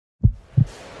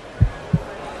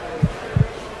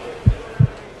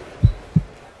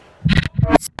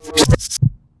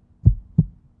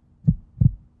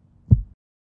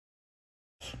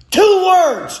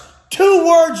Two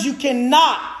words you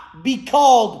cannot be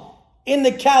called in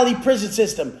the Cali prison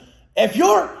system. If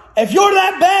you're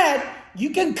that bad,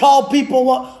 you can call people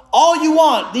all you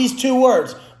want, these two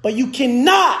words, but you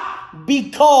cannot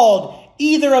be called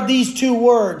either of these two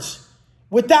words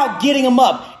without getting them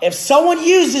up. If someone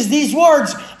uses these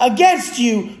words against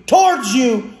you, towards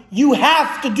you, you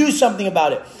have to do something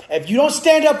about it. If you don't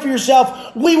stand up for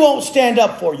yourself, we won't stand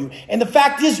up for you. And the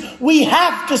fact is, we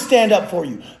have to stand up for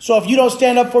you. So if you don't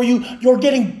stand up for you, you're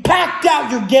getting packed out,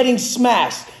 you're getting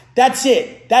smashed. That's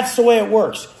it. That's the way it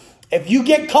works. If you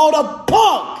get called a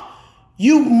punk,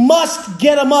 you must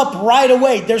get them up right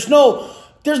away. There's no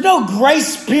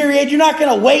grace period. You're not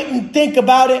going to wait and think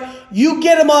about it. You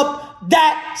get them up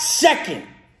that second.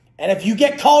 And if you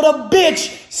get called a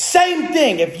bitch, same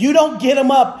thing. If you don't get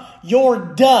them up,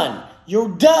 you're done. You're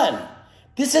done.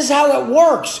 This is how it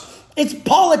works. It's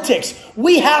politics.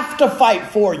 We have to fight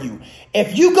for you.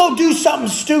 If you go do something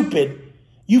stupid,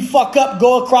 you fuck up,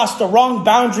 go across the wrong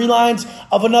boundary lines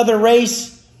of another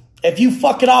race. If you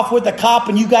fuck it off with a cop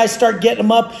and you guys start getting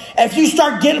them up, if you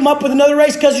start getting them up with another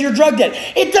race because of your drug debt,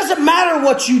 it doesn't matter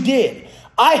what you did.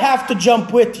 I have to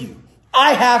jump with you.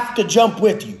 I have to jump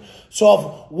with you. So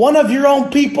if one of your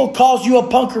own people calls you a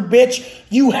punk or bitch,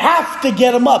 you have to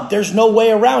get them up. There's no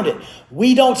way around it.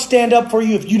 We don't stand up for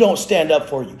you if you don't stand up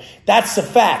for you. That's the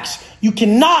facts. You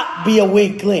cannot be a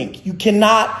weak link. You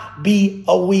cannot be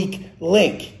a weak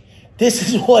link. This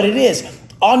is what it is.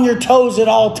 On your toes at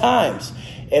all times.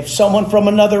 If someone from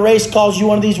another race calls you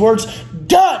one of these words,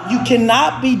 done. You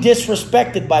cannot be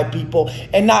disrespected by people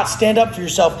and not stand up for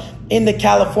yourself in the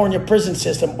California prison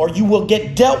system, or you will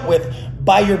get dealt with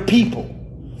by your people.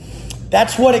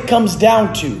 That's what it comes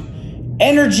down to.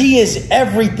 Energy is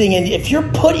everything. And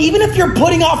even if you're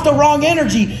putting off the wrong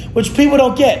energy, which people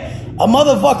don't get, a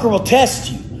motherfucker will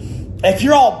test you. If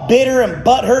you're all bitter and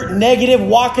butthurt and negative,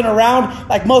 walking around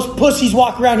like most pussies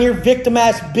walk around here,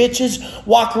 victim-ass bitches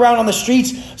walk around on the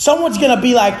streets, someone's going to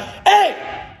be like, hey,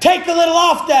 take a little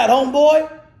off that,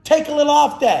 homeboy. Take a little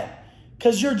off that.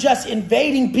 Because you're just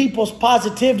invading people's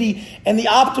positivity and the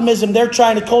optimism they're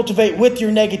trying to cultivate with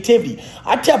your negativity.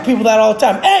 I tell people that all the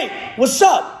time. Hey, what's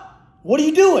up? What are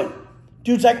you doing?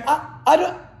 Dude's like,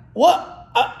 I'm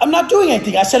not doing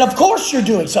anything. I said, of course you're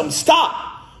doing something.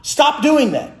 Stop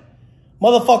doing that.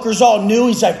 Motherfucker's all new.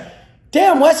 He's like,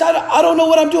 damn, Wes, I don't know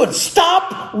what I'm doing.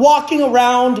 Stop walking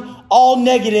around all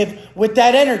negative with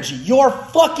that energy. You're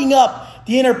fucking up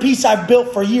the inner peace I've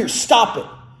built for years. Stop it.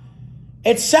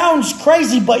 It sounds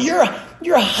crazy, but you're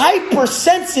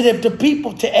hypersensitive to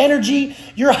people, to energy.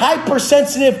 You're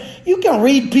hypersensitive. You can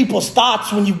read people's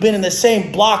thoughts when you've been in the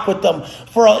same block with them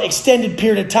for an extended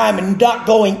period of time and not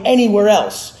going anywhere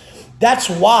else. That's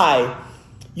why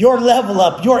your level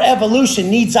up, your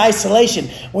evolution needs isolation.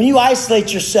 When you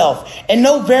isolate yourself and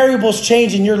no variables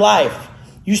change in your life,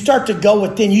 you start to go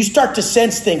within. You start to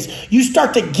sense things. You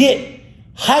start to get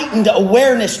heightened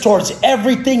awareness towards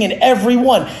everything and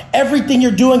everyone. Everything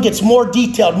you're doing gets more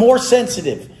detailed, more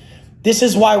sensitive. This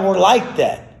is why we're like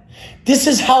that. This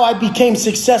is how I became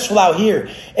successful out here.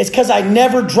 It's because I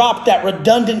never dropped that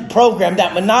redundant program,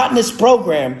 that monotonous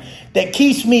program that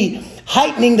keeps me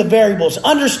heightening the variables,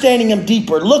 understanding them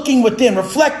deeper, looking within,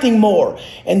 reflecting more.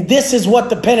 And this is what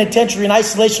the penitentiary and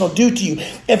isolation will do to you.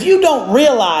 If you don't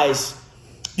realize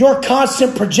your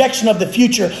constant projection of the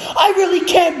future, I really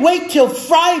can't wait till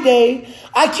Friday.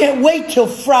 I can't wait till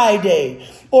Friday.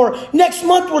 Or next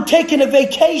month we're taking a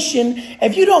vacation.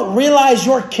 If you don't realize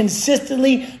you're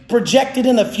consistently projected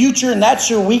in the future and that's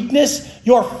your weakness,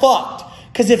 you're fucked.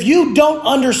 Because if you don't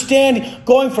understand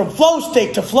going from flow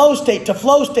state to flow state to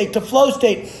flow state to flow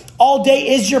state, all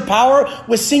day is your power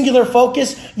with singular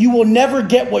focus, you will never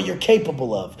get what you're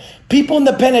capable of. People in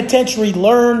the penitentiary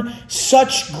learn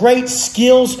such great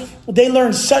skills.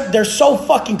 They're so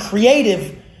fucking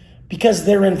creative because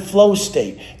they're in flow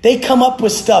state. They come up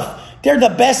with stuff. They're the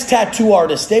best tattoo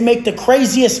artists. They make the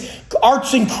craziest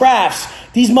arts and crafts.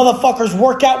 These motherfuckers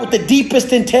work out with the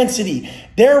deepest intensity.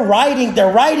 Their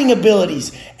writing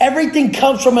abilities, everything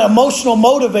comes from emotional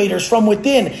motivators from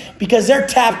within because they're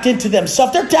tapped into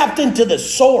themselves. They're tapped into the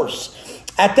source.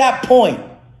 At that point,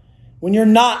 when you're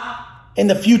not in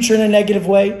the future in a negative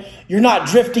way, you're not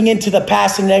drifting into the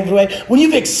past in a negative way, when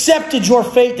you've accepted your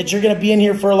fate that you're going to be in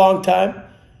here for a long time,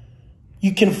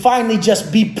 you can finally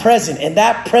just be present. And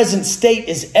that present state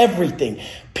is everything.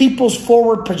 People's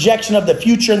forward projection of the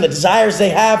future and the desires they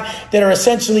have that are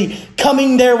essentially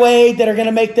coming their way, that are going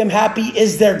to make them happy,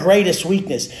 is their greatest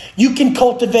weakness. You can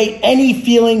cultivate any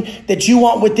feeling that you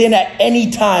want within at any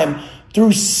time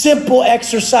through simple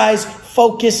exercise,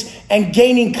 focus, and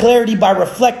gaining clarity by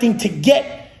reflecting to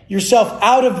get yourself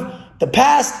out of the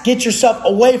past. Get yourself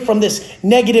away from this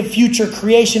negative future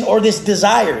creation or this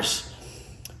desires.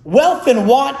 Wealth and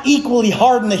want equally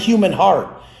harden the human heart.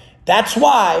 That's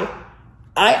why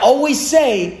I always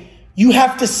say you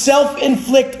have to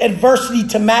self-inflict adversity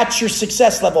to match your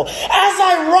success level. As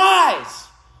I rise,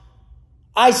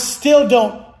 I still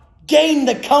don't gain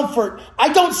the comfort.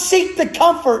 I don't seek the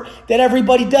comfort that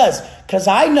everybody does, because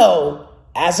I know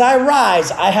as I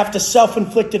rise, I have to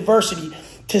self-inflict adversity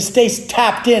to stay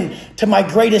tapped in to my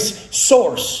greatest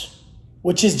source,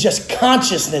 which is just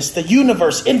consciousness, the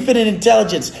universe, infinite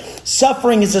intelligence.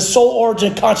 Suffering is the sole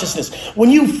origin of consciousness. When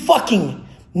you fucking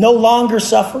no longer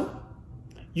suffer,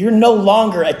 you're no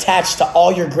longer attached to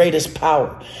all your greatest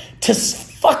power. To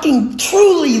fucking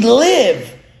truly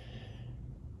live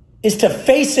is to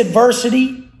face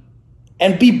adversity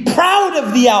and be proud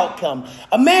of the outcome.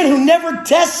 A man who never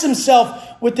tests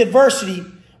himself with adversity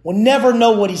will never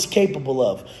know what he's capable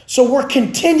of. So we're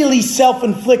continually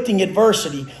self-inflicting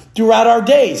adversity throughout our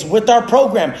days with our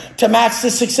program to match the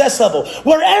success level,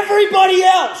 where everybody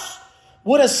else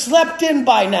would have slept in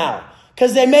by now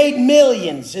because they made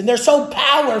millions and they're so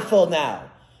powerful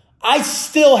now. I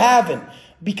still haven't,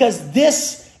 because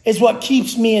this is what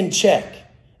keeps me in check.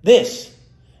 This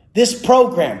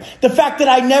program, the fact that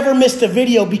I never missed a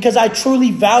video because I truly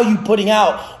value putting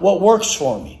out what works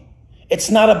for me. It's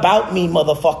not about me,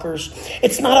 motherfuckers.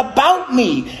 It's not about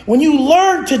me. When you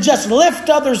learn to just lift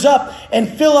others up and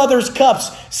fill others'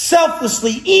 cups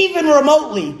selflessly, even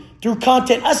remotely through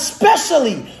content,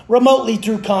 especially remotely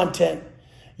through content,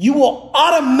 you will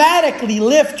automatically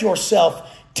lift yourself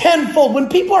tenfold. When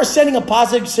people are sending a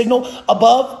positive signal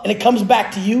above and it comes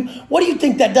back to you, what do you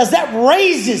think that does? That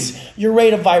raises your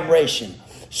rate of vibration.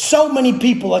 So many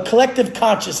people, a collective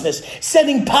consciousness,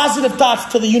 sending positive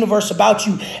thoughts to the universe about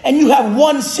you, and you have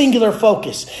one singular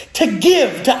focus: to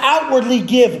give, to outwardly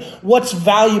give what's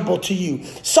valuable to you.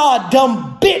 Saw a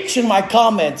dumb bitch in my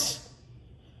comments.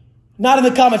 Not in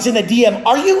the comments, in the DM.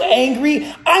 Are you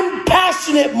angry? I'm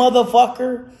passionate,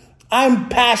 motherfucker. I'm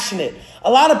passionate.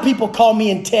 A lot of people call me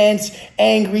intense,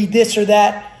 angry, this or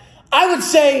that. I would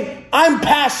say I'm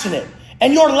passionate,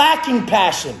 and you're lacking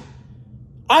passion.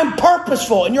 I'm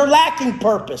purposeful and you're lacking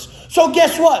purpose. So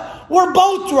guess what? We're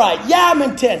both right. Yeah, I'm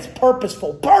intense,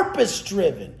 purposeful,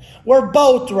 purpose-driven. We're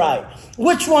both right.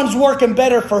 Which one's working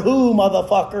better for who,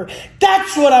 motherfucker?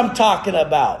 That's what I'm talking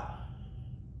about.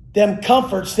 Them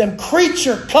comforts, them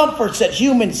creature comforts that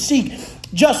humans seek,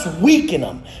 just weaken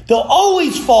them. They'll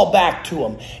always fall back to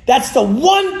them. That's the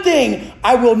one thing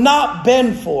I will not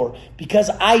bend for,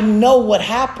 because I know what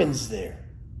happens there.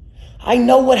 I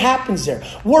know what happens there.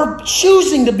 We're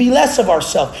choosing to be less of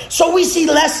ourselves. So we see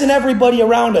less in everybody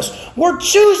around us. We're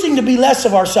choosing to be less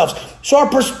of ourselves. So our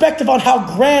perspective on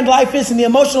how grand life is and the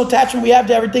emotional attachment we have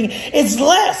to everything is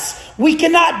less. We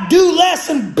cannot do less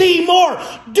and be more.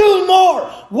 Do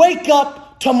more. Wake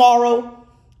up tomorrow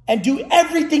and do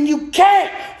everything you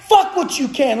can. Fuck what you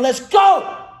can. Let's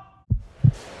go.